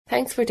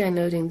Thanks for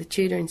downloading the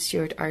Tudor and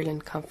Stuart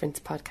Ireland Conference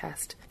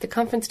podcast. The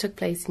conference took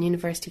place in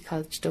University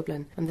College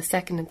Dublin on the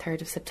 2nd and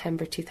 3rd of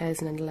September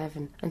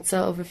 2011 and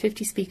saw over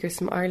 50 speakers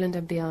from Ireland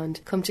and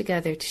beyond come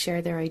together to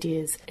share their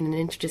ideas in an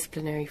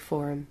interdisciplinary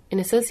forum. In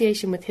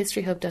association with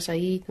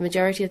historyhub.ie, the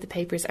majority of the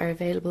papers are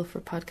available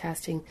for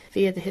podcasting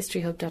via the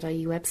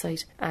historyhub.ie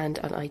website and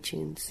on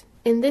iTunes.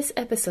 In this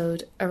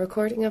episode, a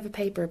recording of a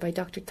paper by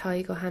Dr.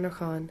 Tadhg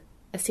O'Hanrahan,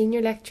 a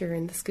senior lecturer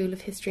in the School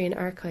of History and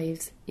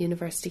Archives,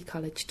 University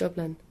College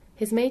Dublin.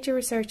 His major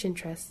research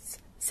interests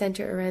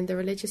centre around the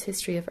religious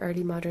history of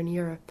early modern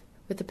Europe,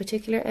 with a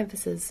particular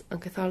emphasis on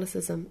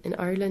Catholicism in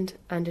Ireland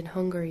and in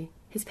Hungary.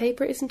 His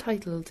paper is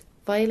entitled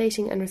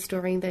Violating and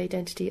Restoring the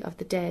Identity of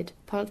the Dead,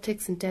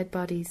 Politics and Dead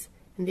Bodies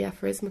in the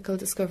Aphorismical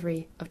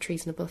Discovery of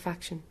Treasonable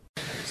Faction.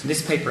 So in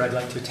this paper I'd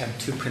like to attempt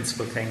two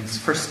principal things.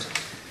 First,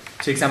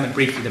 to examine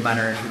briefly the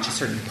manner in which a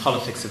certain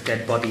politics of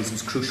dead bodies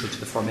was crucial to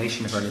the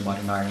formation of early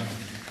modern Ireland.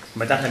 And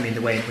by that I mean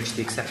the way in which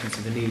the acceptance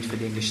of the need for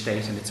the English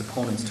state and its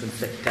opponents to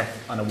inflict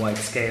death on a wide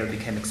scale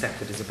became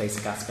accepted as a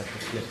basic aspect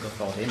of political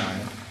thought in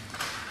Ireland.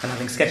 And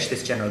having sketched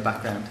this general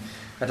background,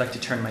 I'd like to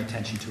turn my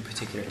attention to a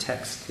particular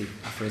text, the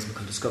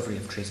Aphorismical Discovery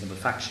of Treasonable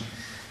Faction,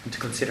 and to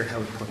consider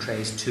how it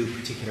portrays two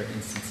particular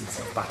instances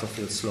of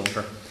battlefield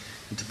slaughter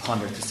and to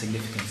ponder the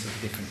significance of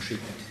the different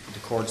treatment it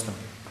accords them.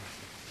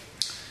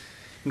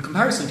 In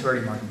comparison to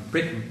early modern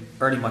Britain,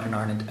 early modern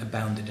Ireland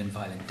abounded in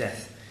violent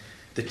death.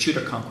 The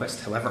Tudor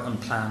conquest, however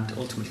unplanned,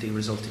 ultimately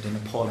resulted in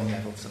appalling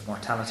levels of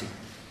mortality,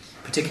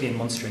 particularly in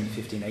Munster in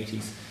the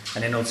 1580s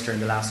and in Ulster in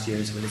the last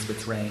years of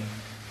Elizabeth's reign,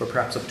 where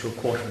perhaps up to a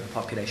quarter of the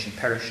population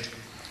perished,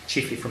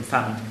 chiefly from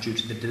famine due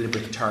to the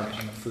deliberate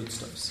targeting of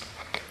foodstuffs.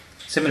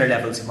 Similar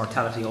levels of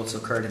mortality also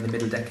occurred in the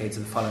middle decades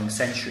of the following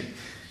century,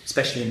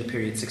 especially in the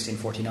period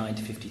 1649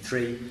 to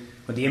 53,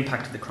 when the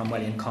impact of the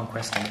Cromwellian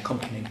conquest and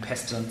accompanying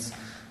pestilence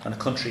on a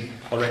country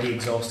already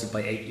exhausted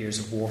by 8 years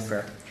of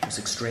warfare was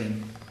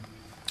extreme.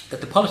 That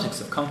the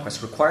politics of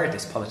conquest required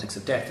this politics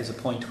of death is a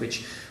point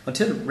which,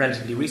 until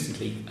relatively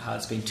recently,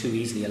 has been too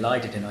easily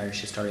elided in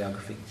Irish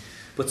historiography.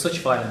 But such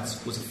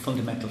violence was a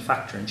fundamental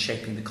factor in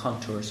shaping the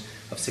contours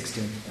of 16th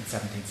and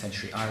 17th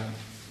century Ireland.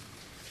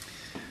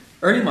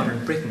 Early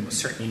modern Britain was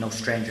certainly no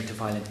stranger to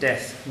violent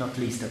death, not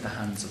least at the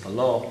hands of the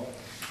law.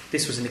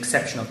 This was an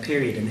exceptional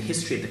period in the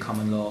history of the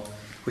common law,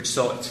 which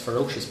saw its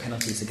ferocious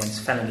penalties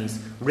against felonies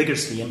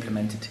rigorously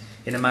implemented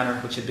in a manner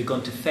which had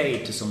begun to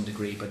fade to some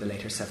degree by the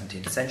later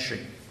 17th century.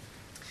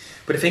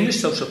 But if English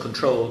social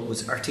control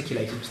was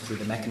articulated through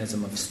the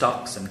mechanism of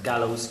stocks and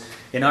gallows,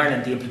 in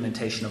Ireland the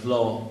implementation of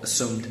law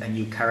assumed a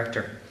new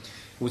character.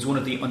 It was one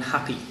of the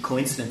unhappy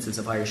coincidences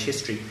of Irish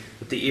history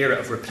that the era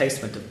of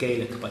replacement of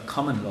Gaelic by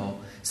common law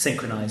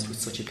synchronised with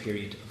such a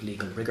period of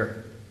legal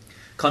rigour.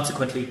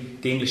 Consequently,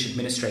 the English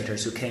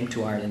administrators who came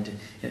to Ireland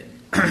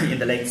in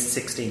the late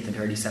 16th and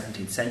early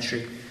 17th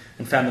century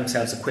and found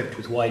themselves equipped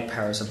with wide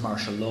powers of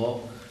martial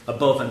law,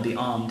 above and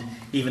beyond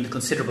even the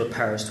considerable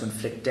powers to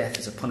inflict death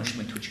as a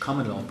punishment which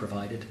common law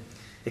provided,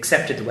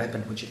 accepted the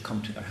weapon which had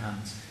come to their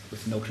hands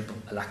with notable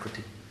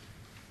alacrity.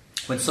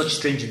 When such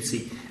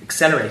stringency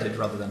accelerated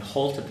rather than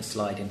halted the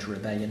slide into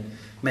rebellion,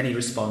 many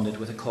responded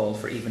with a call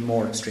for even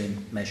more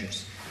extreme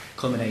measures,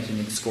 culminating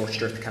in the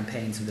scorched earth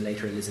campaigns of the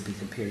later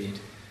Elizabethan period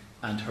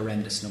and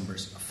horrendous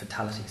numbers of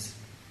fatalities.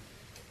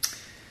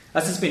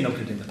 As has been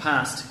noted in the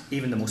past,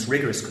 even the most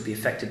rigorous could be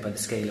affected by the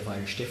scale of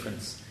Irish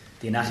difference.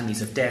 The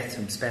Anatomies of Death,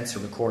 whom Spencer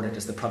recorded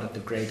as the product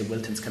of Grey de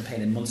Wilton's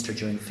campaign in Munster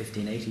during the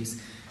 1580s,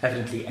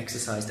 evidently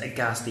exercised a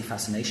ghastly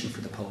fascination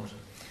for the poet,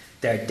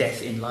 their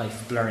death in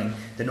life blurring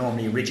the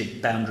normally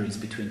rigid boundaries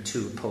between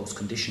two opposed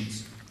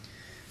conditions.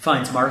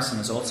 Fynes Morrison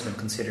has also been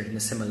considered in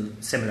a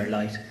similar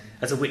light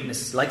as a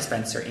witness, like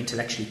Spencer,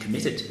 intellectually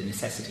committed to the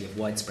necessity of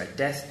widespread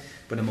death,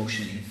 but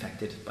emotionally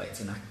infected by its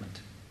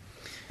enactment.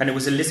 And it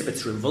was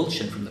Elizabeth's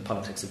revulsion from the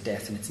politics of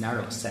death in its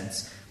narrowest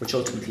sense, which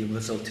ultimately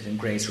resulted in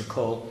Grey's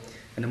recall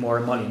and a more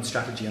emollient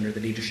strategy under the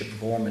leadership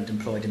of Ormond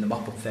employed in the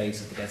mop-up phase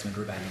of the Desmond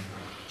Rebellion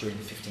during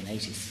the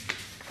 1580s.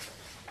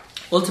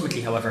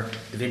 Ultimately, however,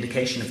 the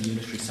vindication of the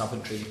unitary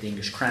sovereignty of the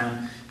English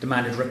crown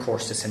demanded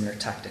recourse to similar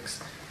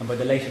tactics, and by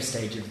the later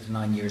stage of the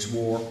 9 Years'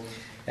 War,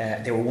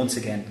 they were once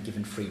again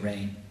given free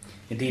rein.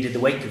 Indeed, in the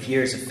wake of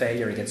years of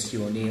failure against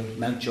Hugh O'Neill,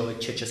 Mountjoy,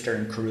 Chichester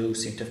and Carew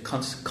seem to have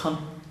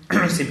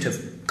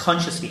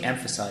consciously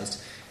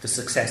emphasised the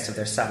success of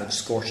their savage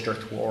scorched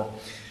earth war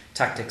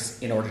tactics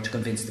in order to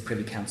convince the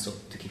Privy Council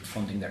to keep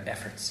funding their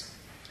efforts.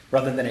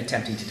 Rather than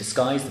attempting to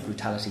disguise the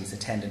brutalities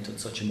attendant on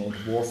such a mode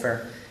of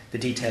warfare, the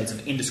details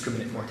of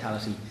indiscriminate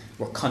mortality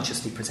were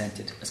consciously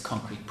presented as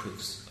concrete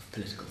proofs of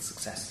political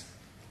success.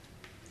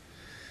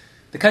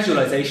 The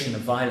casualisation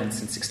of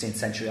violence in 16th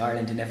century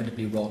Ireland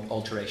inevitably wrought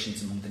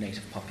alterations among the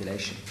native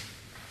population.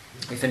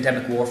 If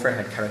endemic warfare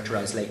had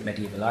characterised late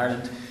medieval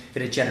Ireland,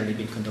 it had generally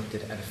been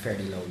conducted at a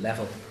fairly low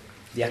level.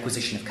 The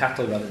acquisition of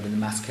cattle rather than the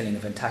mass killing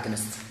of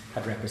antagonists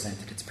had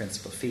represented its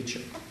principal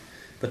feature.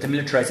 But the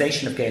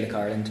militarisation of Gaelic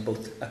Ireland,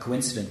 both a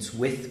coincidence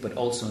with but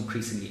also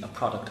increasingly a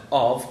product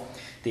of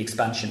the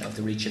expansion of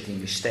the reach of the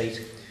English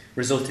state,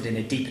 resulted in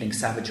a deepening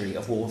savagery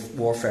of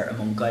warfare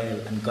among Gael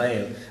and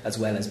Gael, as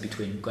well as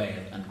between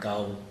Gael and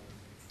Gaul.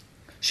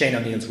 Shane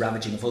O'Neill's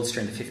ravaging of Ulster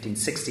in the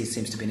 1560s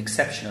seems to have been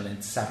exceptional in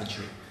its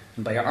savagery,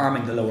 and by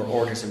arming the lower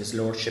orders of his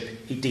lordship,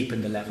 he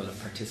deepened the level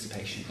of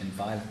participation in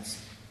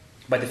violence.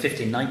 By the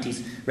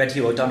 1590s, Red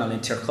Hugh O'Donnell in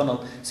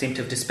Tirconnell seemed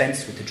to have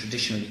dispensed with the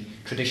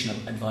traditional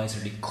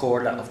advisory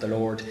corla of the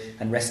Lord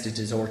and rested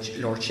his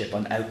lordship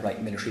on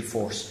outright military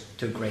force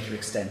to a greater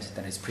extent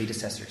than his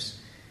predecessors.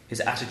 His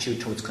attitude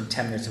towards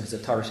contemners of his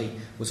authority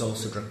was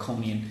also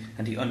draconian,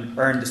 and he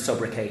earned the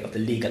sobriquet of the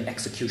legal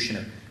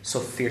executioner, so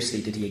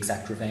fiercely did he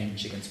exact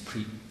revenge against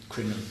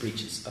criminal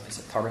breaches of his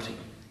authority.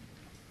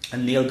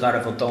 And Neil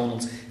Gareth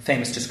O'Donnell's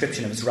famous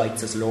description of his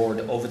rights as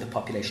lord over the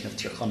population of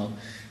Tirconnell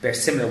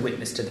bears similar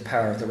witness to the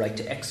power of the right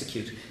to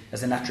execute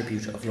as an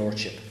attribute of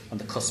lordship on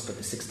the cusp of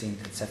the 16th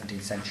and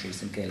 17th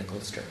centuries in Gaelic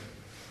Ulster.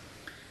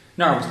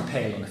 Nor was the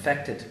Pale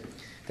unaffected.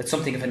 That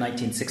something of a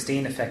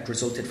 1916 effect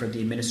resulted from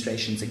the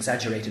administration's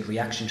exaggerated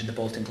reaction to the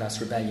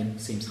Baltinglass Rebellion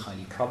seems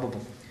highly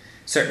probable.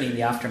 Certainly in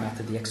the aftermath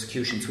of the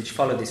executions which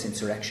followed this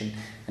insurrection,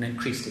 an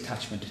increased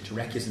attachment to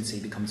recusancy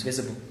becomes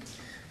visible.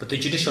 But the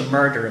judicial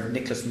murder of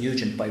Nicholas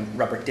Nugent by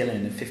Robert Dillon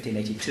in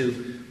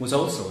 1582 was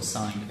also a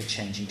sign of a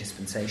changing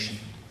dispensation.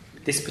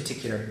 This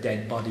particular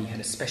dead body had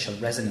a special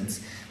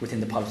resonance within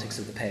the politics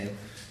of the Pale,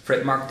 for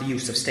it marked the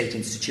use of state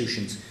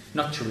institutions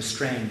not to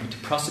restrain but to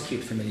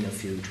prosecute familial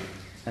feud,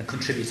 and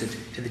contributed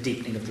to the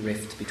deepening of the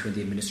rift between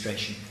the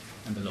administration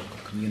and the local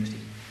community.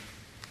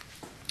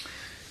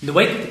 In the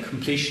wake of the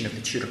completion of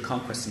the Tudor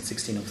conquest in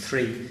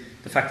 1603,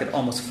 the fact that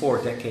almost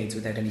 4 decades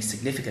without any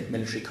significant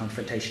military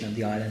confrontation on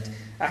the island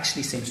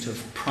actually seems to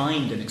have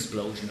primed an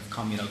explosion of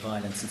communal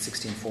violence in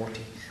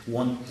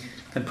 1641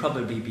 can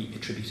probably be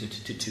attributed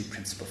to 2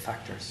 principal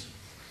factors.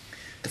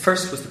 The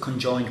first was the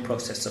conjoined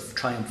process of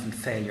triumphant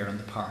failure on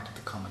the part of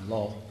the common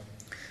law.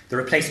 The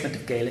replacement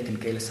of Gaelic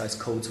and Gaelicised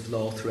codes of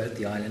law throughout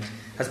the island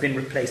has been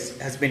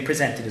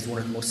presented as one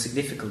of the most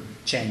significant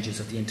changes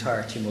of the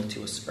entire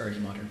tumultuous early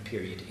modern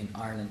period in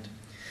Ireland.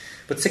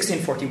 But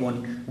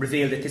 1641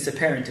 revealed that this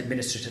apparent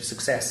administrative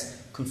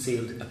success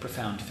concealed a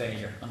profound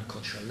failure on a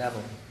cultural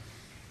level.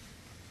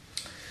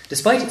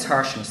 Despite its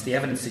harshness, the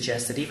evidence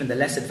suggests that even the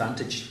less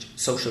advantaged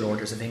social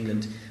orders of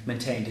England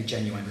maintained a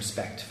genuine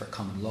respect for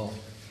common law.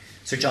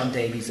 Sir John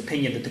Davies'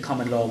 opinion that the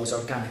common law was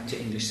organic to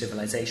English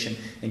civilization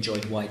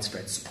enjoyed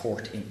widespread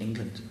support in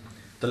England.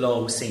 The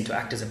law was seen to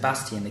act as a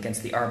bastion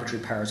against the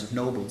arbitrary powers of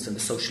nobles and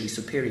the socially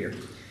superior,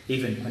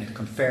 even when it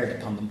conferred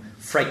upon them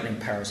frightening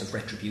powers of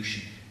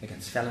retribution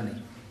against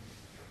felony.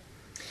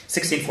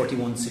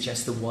 1641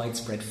 suggests the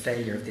widespread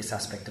failure of this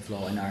aspect of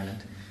law in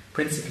Ireland,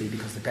 principally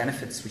because the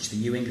benefits which the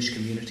new English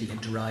community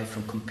had derived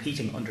from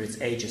competing under its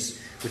aegis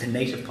with a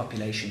native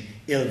population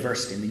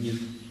ill-versed in the new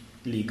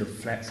legal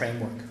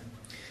framework.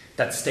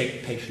 That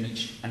state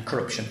patronage and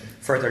corruption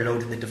further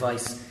loaded the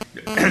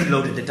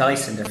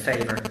dice in their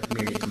favour,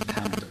 merely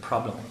compounded the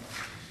problem.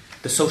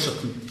 The social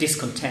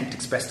discontent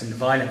expressed in the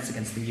violence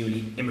against the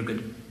newly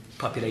immigrant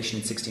population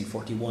in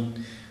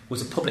 1641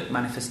 was a public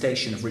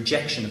manifestation of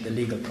rejection of the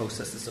legal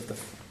processes of the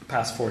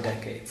past 4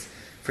 decades,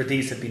 for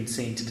these had been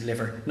seen to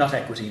deliver not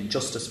equity and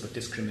justice but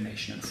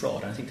discrimination and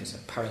fraud. And I think there's a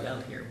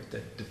parallel here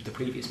with the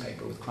previous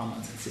paper with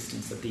Cromwell's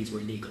insistence that these were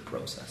legal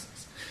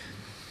processes.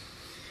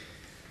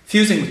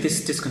 Fusing with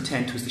this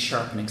discontent was the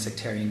sharpening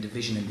sectarian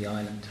division in the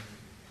island.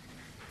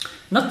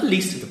 Not the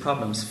least of the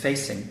problems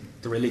facing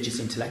the religious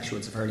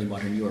intellectuals of early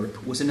modern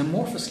Europe was an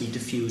amorphously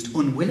diffused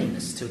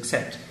unwillingness to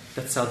accept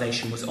that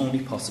salvation was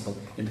only possible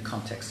in the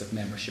context of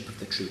membership of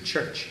the true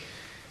church.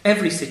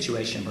 Every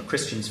situation where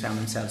Christians found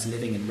themselves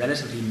living in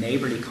relatively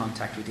neighbourly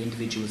contact with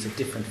individuals of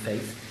different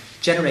faith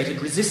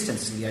generated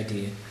resistance to the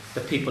idea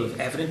that people of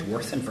evident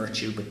worth and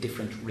virtue but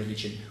different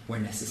religion were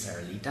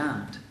necessarily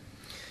damned.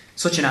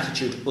 Such an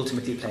attitude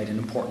ultimately played an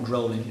important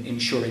role in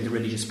ensuring the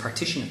religious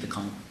partition of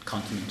the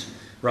continent,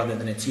 rather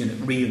than its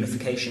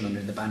reunification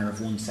under the banner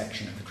of one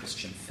section of the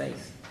Christian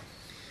faith.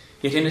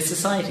 Yet in a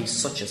society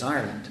such as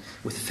Ireland,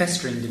 with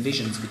festering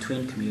divisions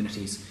between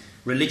communities,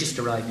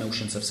 religious-derived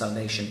notions of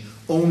salvation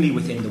only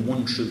within the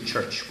one true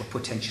church were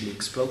potentially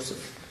explosive,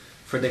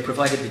 for they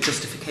provided the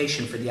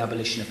justification for the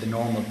abolition of the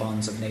normal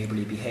bonds of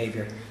neighbourly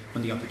behaviour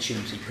when the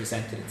opportunity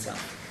presented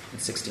itself in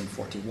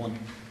 1641.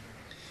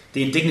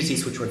 The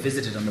indignities which were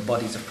visited on the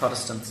bodies of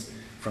Protestants,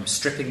 from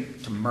stripping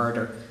to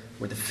murder,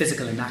 were the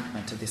physical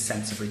enactment of this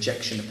sense of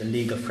rejection of the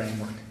legal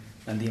framework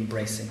and the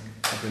embracing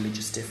of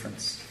religious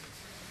difference.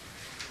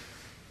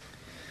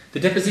 The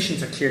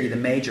depositions are clearly the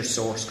major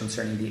source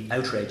concerning the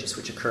outrages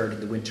which occurred in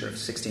the winter of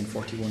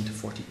 1641 to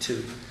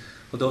 42,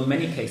 although in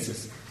many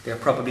cases they are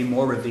probably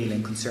more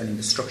revealing concerning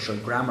the structural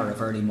grammar of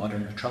early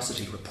modern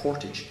atrocity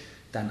reportage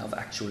than of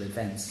actual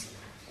events.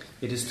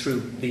 It is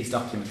through these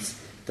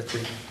documents that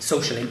the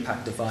social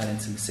impact of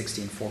violence in the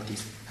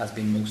 1640s has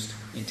been most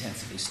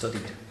intensively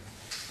studied.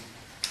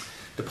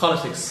 The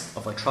politics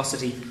of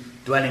atrocity,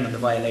 dwelling on the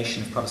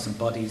violation of Protestant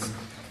bodies,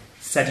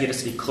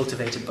 sedulously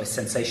cultivated by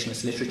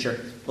sensationalist literature,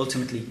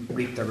 ultimately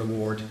reaped their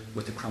reward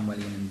with the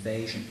Cromwellian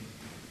invasion.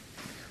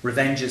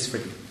 Revenges for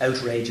the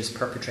outrages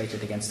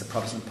perpetrated against the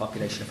Protestant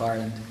population of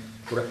Ireland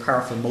were a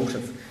powerful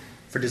motive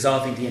for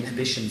dissolving the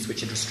inhibitions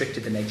which had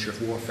restricted the nature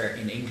of warfare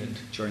in England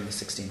during the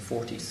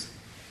 1640s.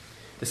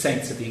 The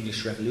saints of the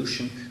English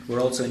Revolution were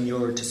also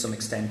inured to some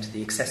extent to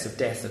the excessive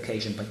death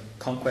occasioned by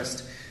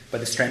conquest, by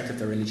the strength of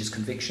their religious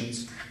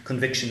convictions,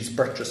 convictions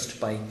buttressed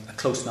by a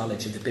close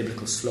knowledge of the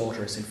biblical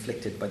slaughters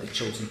inflicted by the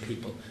chosen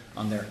people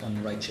on their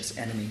unrighteous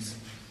enemies.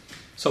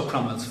 So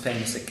Cromwell's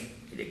famous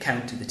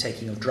account of the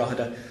taking of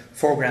Drogheda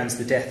foregrounds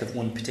the death of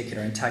one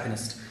particular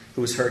antagonist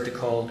who was heard to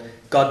call,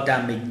 "God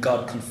damn me,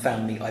 God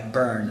confound me, I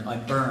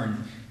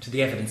burn," to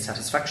the evident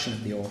satisfaction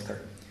of the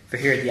author. For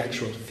here the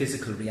actual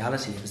physical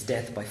reality of his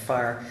death by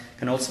fire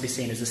can also be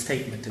seen as a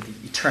statement of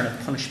the eternal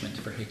punishment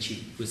for which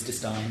he was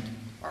destined,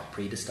 or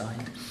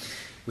predestined,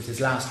 with his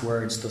last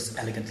words thus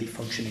elegantly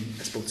functioning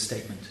as both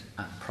statement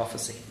and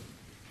prophecy.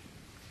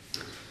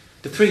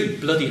 The three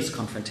bloodiest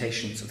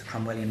confrontations of the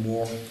Cromwellian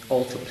War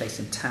all took place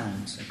in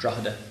towns, at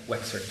Drogheda,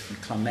 Wexford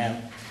and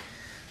Clonmel.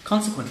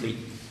 Consequently,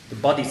 the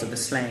bodies of the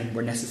slain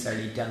were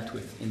necessarily dealt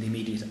with in the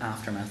immediate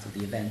aftermath of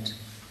the event.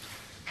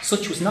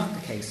 Such was not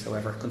the case,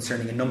 however,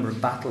 concerning a number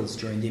of battles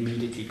during the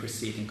immediately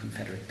preceding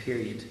Confederate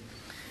period.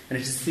 And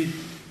it is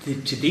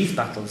to these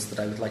battles that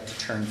I would like to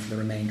turn for the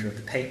remainder of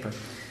the paper,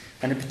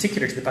 and in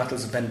particular to the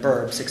battles of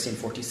Benburb,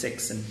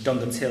 1646, and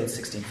Dungan's Hill,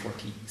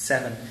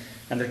 1647,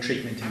 and their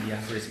treatment in the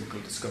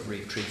aphorismical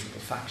discovery of treasonable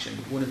faction,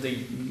 one of the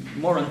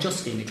more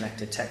unjustly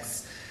neglected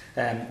texts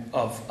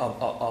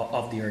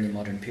of the early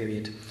modern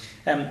period.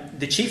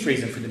 The chief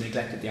reason for the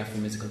neglect of the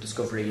aphorismical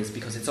discovery is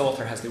because its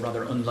author has the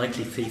rather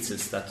unlikely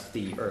thesis that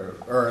the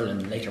Earl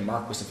and later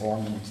Marquess of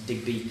Ormond,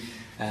 Digby,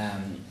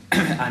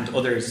 and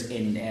others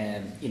in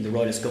the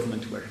Royalist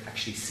government were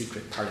actually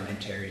secret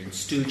parliamentarian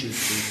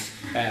stooges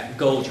whose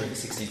goal during the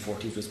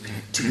 1640s was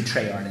to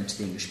betray Ireland to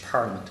the English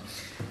Parliament.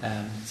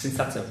 Since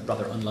that's a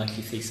rather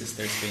unlikely thesis,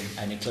 there's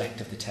been a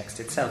neglect of the text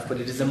itself, but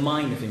it is a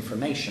mine of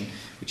information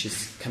which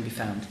can be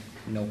found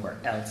nowhere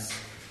else.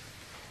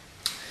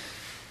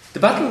 The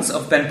battles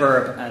of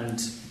Benburb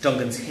and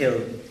Dungan's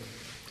Hill,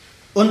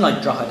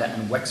 unlike Drogheda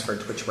and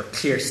Wexford, which were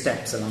clear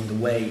steps along the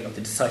way of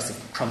the decisive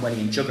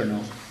Cromwellian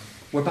juggernaut,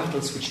 were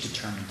battles which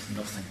determined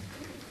nothing.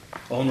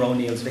 Eoin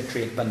O'Neill's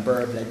victory at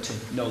Benburb led to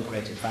no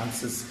great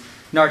advances,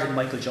 nor did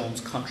Michael Jones'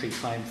 country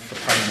climb for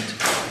Parliament the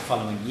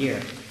following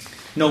year.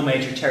 No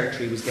major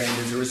territory was gained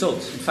as a result.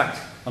 In fact,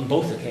 on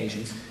both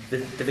occasions, the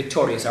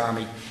victorious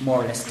army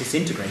more or less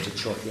disintegrated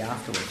shortly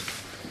afterward.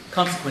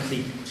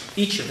 Consequently,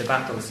 each of the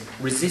battles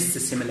resists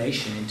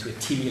assimilation into a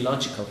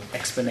teleological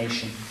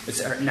explanation,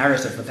 a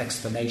narrative of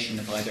explanation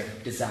of either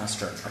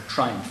disaster or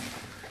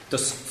triumph,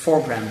 thus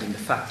foregrounding the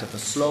fact of the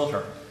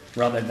slaughter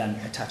rather than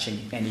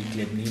attaching any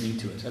glib meaning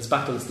to it. As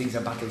battles, these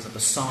are battles of the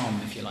psalm,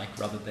 if you like,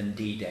 rather than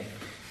D-Day,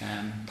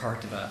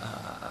 part of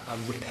a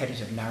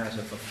repetitive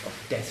narrative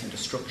of death and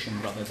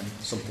destruction rather than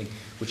something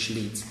which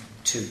leads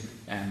to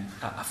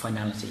a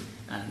finality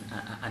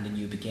and a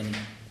new beginning.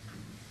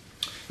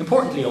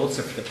 Importantly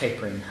also for the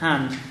paper in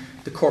hand,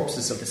 the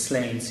corpses of the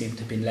slain seem to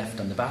have been left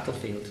on the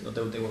battlefield,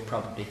 although they were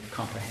probably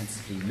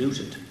comprehensively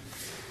looted.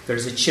 There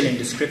is a chilling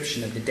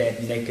description of the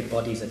dead naked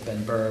bodies at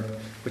Benburb,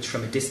 which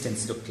from a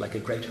distance looked like a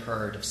great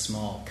herd of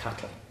small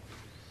cattle.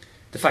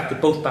 The fact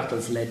that both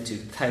battles led to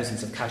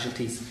thousands of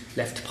casualties,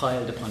 left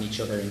piled upon each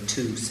other in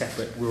two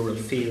separate rural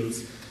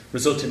fields,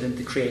 resulted in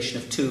the creation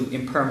of two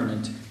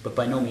impermanent, but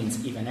by no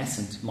means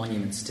evanescent,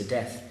 monuments to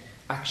death,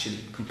 actually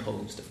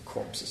composed of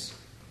corpses.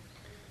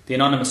 The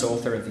anonymous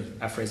author of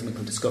the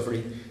aphorismical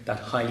discovery, that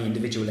highly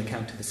individual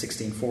account of the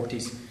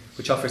 1640s,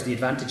 which offers the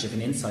advantage of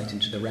an insight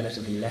into the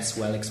relatively less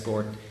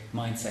well-explored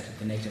mindset of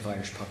the native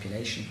Irish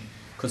population,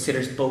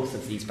 considers both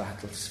of these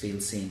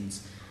battlefield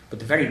scenes, but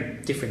the very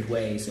different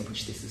ways in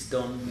which this is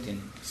done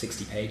within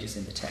 60 pages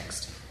in the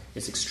text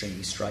is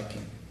extremely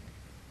striking.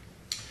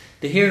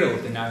 The hero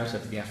of the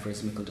narrative of the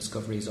aphorismical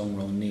discovery is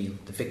Eoin O'Neill,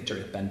 the victor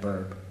at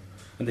Benburb,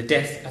 and the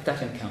death at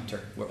that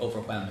encounter were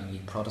overwhelmingly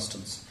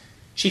Protestants,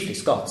 chiefly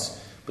Scots,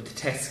 but the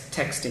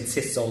text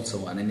insists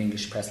also on an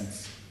English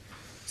presence.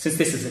 Since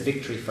this is a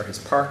victory for his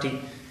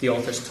party, the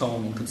author's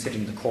tone in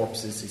considering the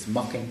corpses is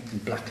mocking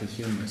and blackly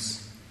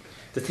humorous.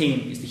 The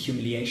theme is the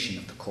humiliation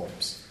of the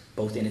corpse,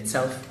 both in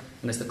itself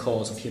and as the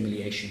cause of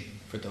humiliation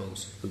for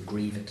those who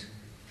grieve it.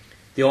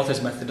 The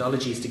author's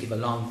methodology is to give a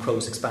long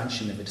prose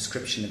expansion of a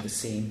description of the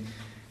scene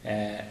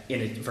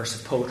in a verse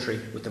of poetry,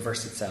 with the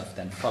verse itself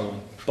then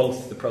following.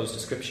 Both the prose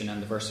description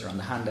and the verse are on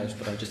the handout,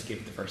 but I'll just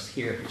give the verse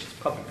here, which is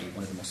probably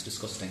one of the most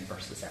disgusting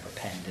verses ever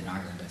penned in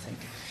Ireland, I think.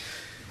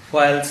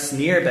 Whilst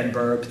near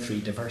Benburb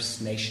 3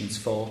 diverse nations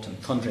fought, and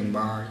thundering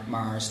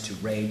Mars to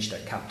rage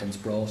their captains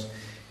brought,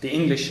 the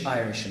English,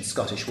 Irish and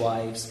Scottish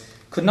wives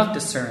could not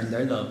discern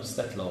their loves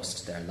that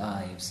lost their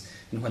lives.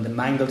 And when the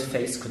mangled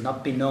face could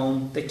not be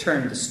known, they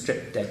turned the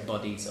stripped dead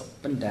bodies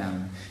up and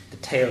down. The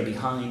tale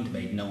behind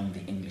made known the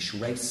English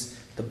race.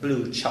 The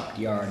blue chopped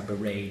yard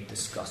bewrayed the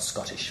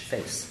Scottish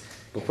face.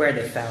 But where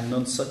they found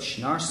none such,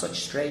 nor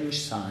such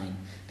strange sign,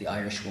 the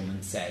Irish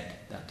woman said,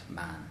 "That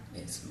man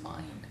is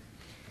mine."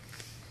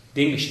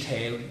 The English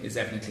tale is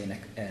evidently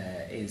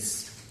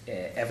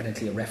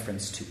evidently a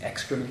reference to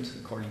excrement,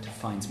 according to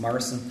Fynes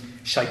Morrison.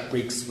 Shite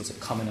breeks was a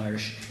common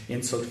Irish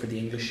insult for the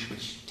English,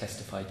 which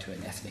testified to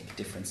an ethnic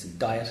difference in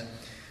diet.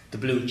 The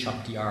blue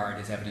chopped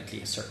yard is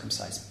evidently a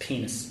circumcised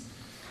penis.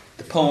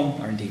 The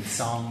poem, or indeed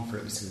song, for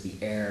it was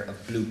the air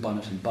of blue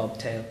bonnet and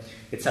bobtail,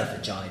 itself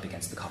a jibe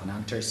against the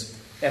Covenanters,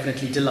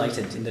 evidently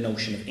delighted in the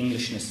notion of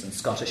Englishness and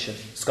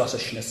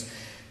Scottishness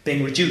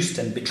being reduced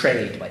and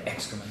betrayed by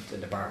excrement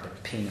and a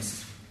barbed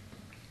penis.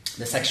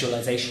 The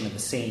sexualisation of the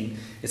scene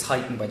is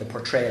heightened by the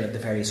portrayal of the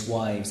various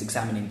wives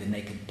examining the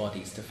naked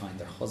bodies to find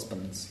their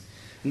husbands.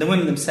 And the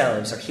women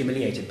themselves are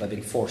humiliated by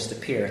being forced to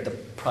peer at the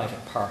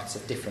private parts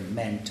of different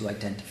men to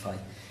identify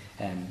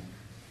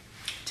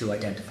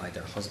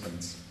their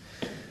husbands.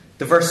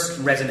 The verse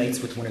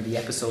resonates with one of the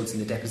episodes in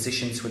the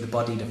depositions where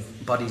the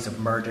bodies of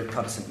murdered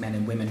Protestant men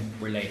and women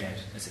were laid out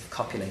as if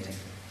copulating.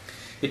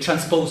 It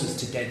transposes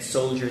to dead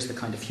soldiers the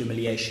kind of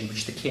humiliation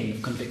which the kin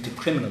of convicted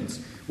criminals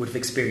would have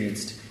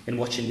experienced in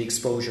watching the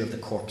exposure of the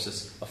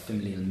corpses of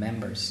familial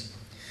members.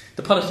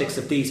 The politics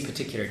of these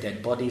particular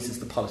dead bodies is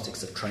the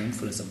politics of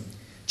triumphalism,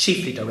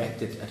 chiefly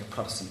directed at a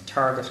Protestant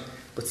target,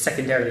 but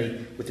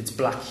secondarily, with its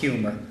black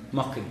humour,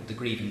 mocking the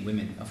grieving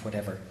women of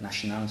whatever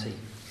nationality.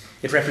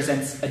 It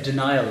represents a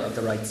denial of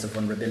the rights of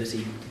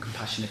vulnerability,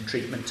 compassionate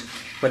treatment,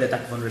 whether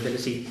that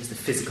vulnerability is the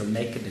physical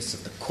nakedness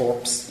of the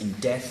corpse in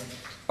death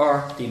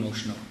or the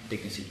emotional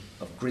dignity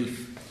of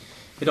grief.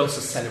 It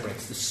also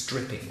celebrates the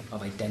stripping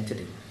of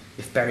identity.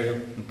 If burial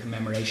and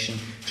commemoration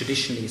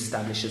traditionally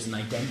establishes an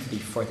identity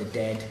for the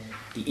dead,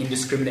 the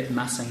indiscriminate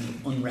massing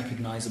of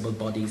unrecognisable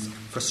bodies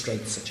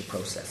frustrates such a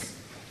process.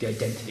 The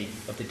identity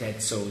of the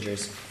dead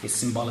soldiers is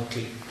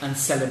symbolically and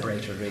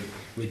celebratory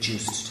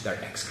reduced to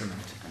their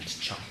excrement and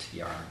chopped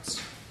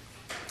yards.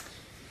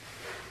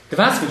 The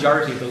vast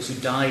majority of those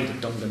who died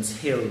at Dungan's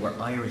Hill were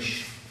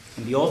Irish,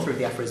 and the author of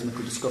the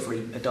aphorismical discovery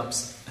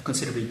adopts a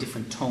considerably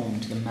different tone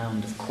to the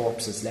mound of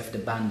corpses left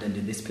abandoned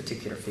in this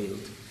particular field.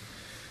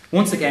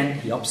 Once again,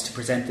 he opts to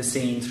present the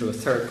scene through a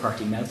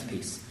third-party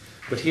mouthpiece,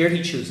 but here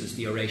he chooses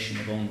the oration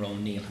of Eoin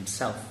Rowan Neal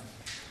himself.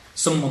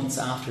 Some months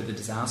after the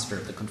disaster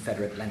of the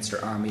Confederate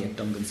Leinster Army at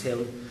Dungan's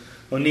Hill,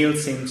 O'Neill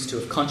seems to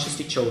have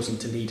consciously chosen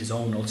to lead his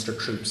own Ulster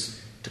troops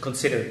to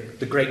consider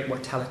the great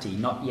mortality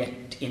not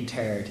yet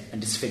interred and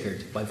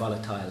disfigured by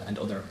volatile and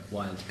other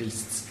wild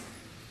beasts.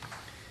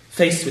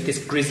 Faced with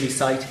this grisly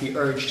sight, he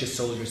urged his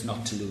soldiers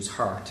not to lose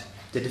heart.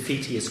 The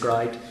defeat he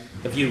ascribed,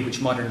 a view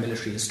which modern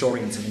military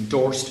historians have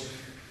endorsed,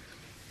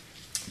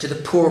 to the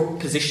poor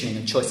positioning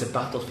and choice of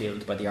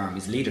battlefield by the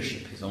army's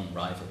leadership, his own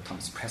rival,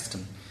 Thomas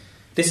Preston.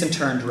 This in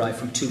turn derived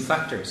from two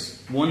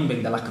factors, one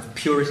being the lack of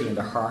purity in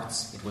their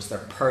hearts. It was their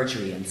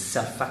perjury and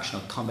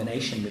self-factional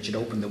combination which had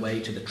opened the way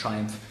to the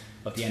triumph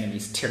of the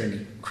enemy's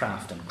tyranny,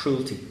 craft and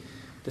cruelty.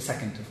 The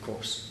second, of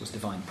course, was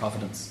divine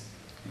providence.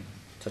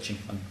 Touching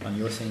on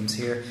your themes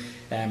here.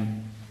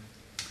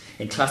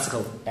 In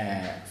classical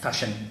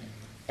fashion,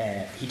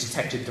 he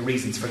detected the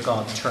reasons for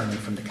God turning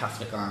from the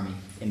Catholic army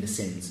in the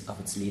sins of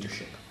its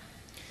leadership.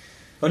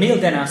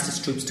 O'Neill then asked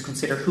his troops to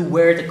consider who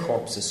were the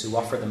corpses who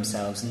offer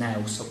themselves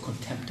now so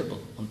contemptible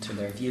unto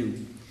their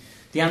view.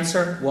 The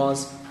answer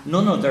was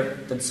none other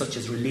than such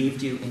as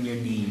relieved you in your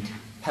need,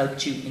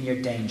 helped you in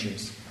your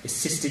dangers,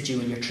 assisted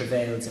you in your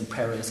travails and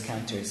perilous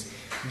counters.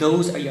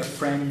 Those are your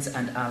friends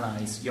and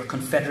allies, your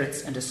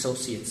confederates and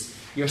associates,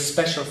 your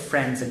special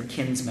friends and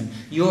kinsmen,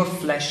 your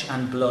flesh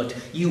and blood.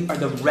 You are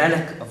the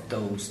relic of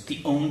those,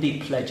 the only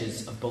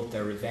pledges of both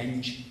their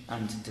revenge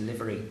and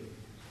delivery.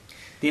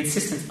 The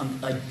insistence on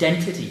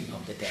identity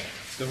of the dead,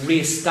 the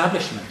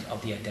re-establishment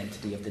of the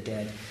identity of the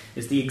dead,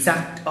 is the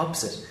exact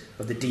opposite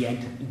of the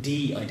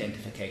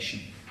de-identification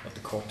of the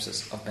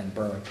corpses of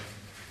Benburb.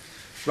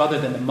 Rather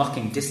than the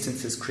mocking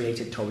distances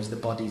created towards the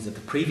bodies of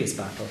the previous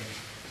battle,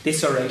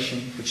 this oration,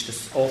 which the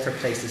author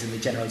places in the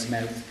general's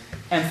mouth,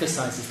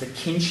 emphasises the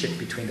kinship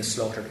between the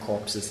slaughtered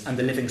corpses and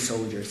the living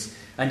soldiers,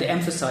 and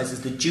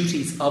emphasises the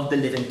duties of the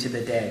living to the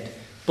dead,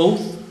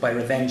 both by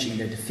revenging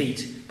their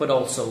defeat, but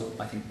also,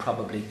 I think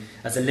probably,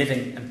 as a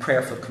living and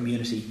prayerful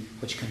community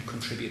which can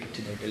contribute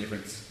to their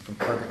deliverance from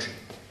purgatory.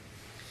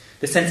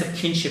 The sense of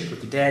kinship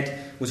with the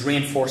dead was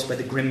reinforced by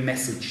the grim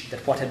message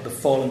that what had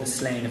befallen the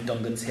slain of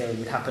Dungan's Hill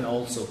would happen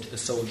also to the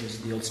soldiers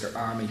of the Ulster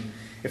Army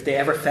if they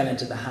ever fell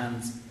into the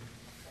hands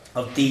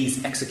of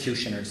these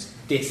executioners.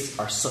 This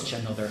or such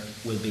another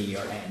will be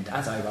your end,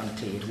 as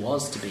ironically it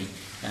was to be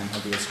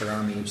of the Ulster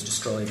Army. It was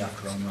destroyed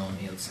after Eoin Rowan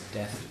Neal's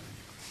death.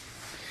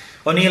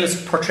 O'Neill is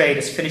portrayed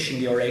as finishing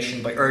the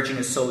oration by urging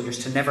his soldiers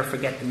to never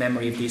forget the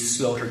memory of these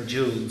slaughtered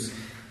Jews,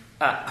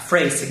 a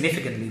phrase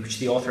significantly which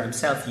the author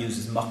himself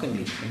uses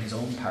mockingly in his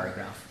own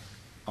paragraph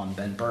on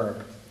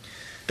Benburb.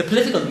 The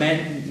political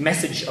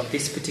message of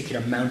this particular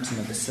mountain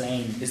of the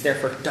slain is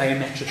therefore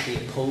diametrically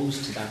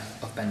opposed to that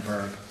of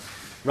Benburb.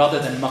 Rather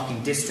than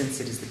mocking distance,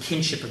 it is the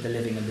kinship of the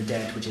living and the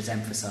dead which is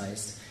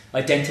emphasised.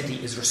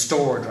 Identity is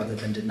restored rather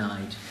than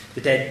denied.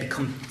 The dead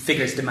become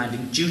figures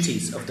demanding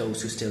duties of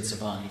those who still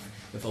survive,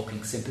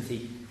 evoking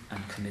sympathy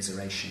and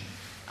commiseration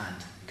and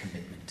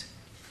commitment.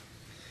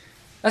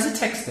 As a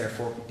text,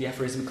 therefore, the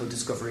aphorismical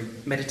discovery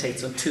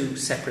meditates on two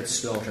separate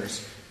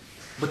slaughters,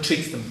 but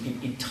treats them in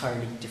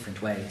entirely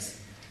different ways.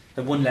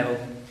 At one level,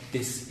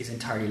 this is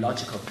entirely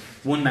logical.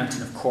 One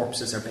mountain of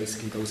corpses are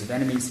basically those of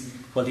enemies,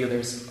 while the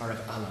others are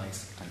of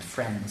allies and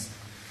friends.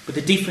 But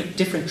the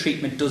different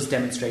treatment does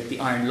demonstrate the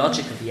iron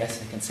logic of the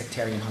ethnic and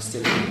sectarian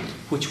hostility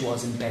which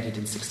was embedded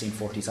in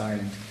 1640s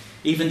Ireland.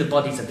 Even the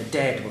bodies of the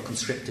dead were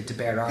conscripted to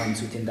bear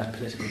arms within that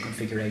political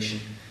configuration.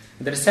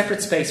 And that a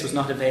separate space was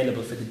not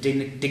available for the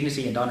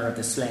dignity and honour of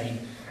the slain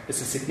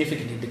is a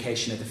significant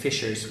indication of the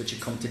fissures which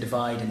had come to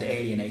divide and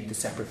alienate the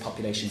separate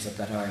populations of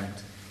that Ireland,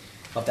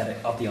 of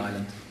the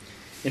island.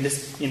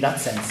 In that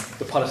sense,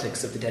 the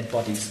politics of the dead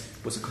bodies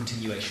was a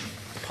continuation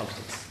of the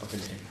politics of the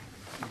living.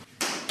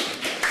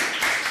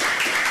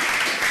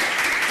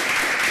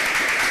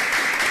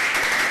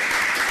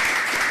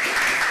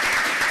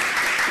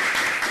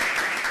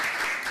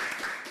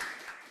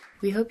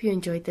 We hope you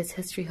enjoyed this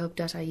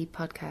historyhub.ie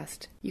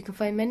podcast. You can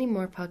find many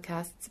more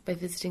podcasts by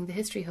visiting the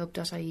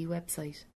historyhub.ie website.